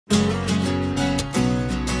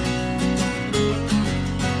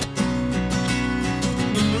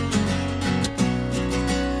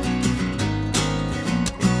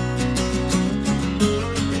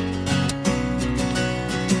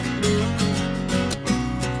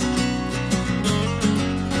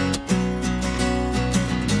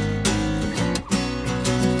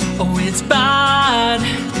it's bad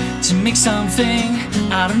to make something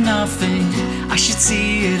out of nothing. I should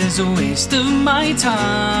see it as a waste of my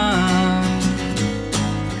time.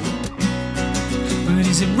 But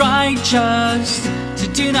is it right just to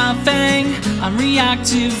do nothing? I'm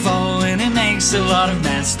reactive, oh, and it makes a lot of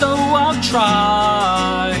mess, though I'll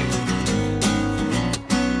try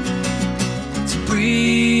to breathe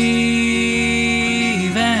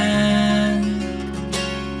in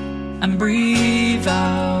and breathe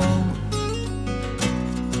out.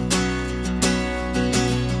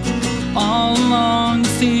 All along the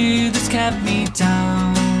fear that's kept me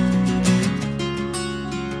down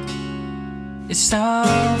is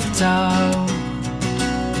self-doubt.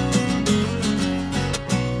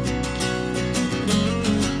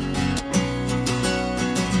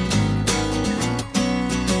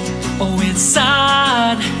 Oh, it's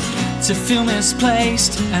sad to feel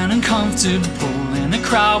misplaced and uncomfortable in a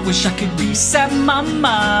crowd. Wish I could reset my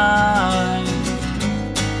mind,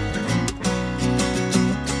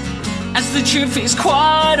 as the truth is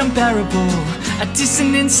quite unbearable. A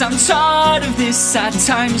dissonance, I'm tired of this. At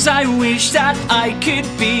times I wish that I could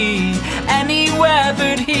be anywhere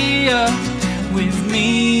but here with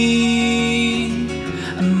me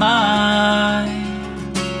and myself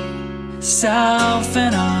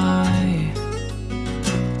and I.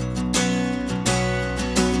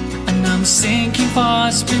 And I'm sinking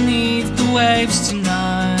fast beneath the waves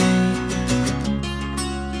tonight,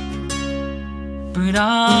 but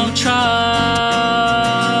I'll try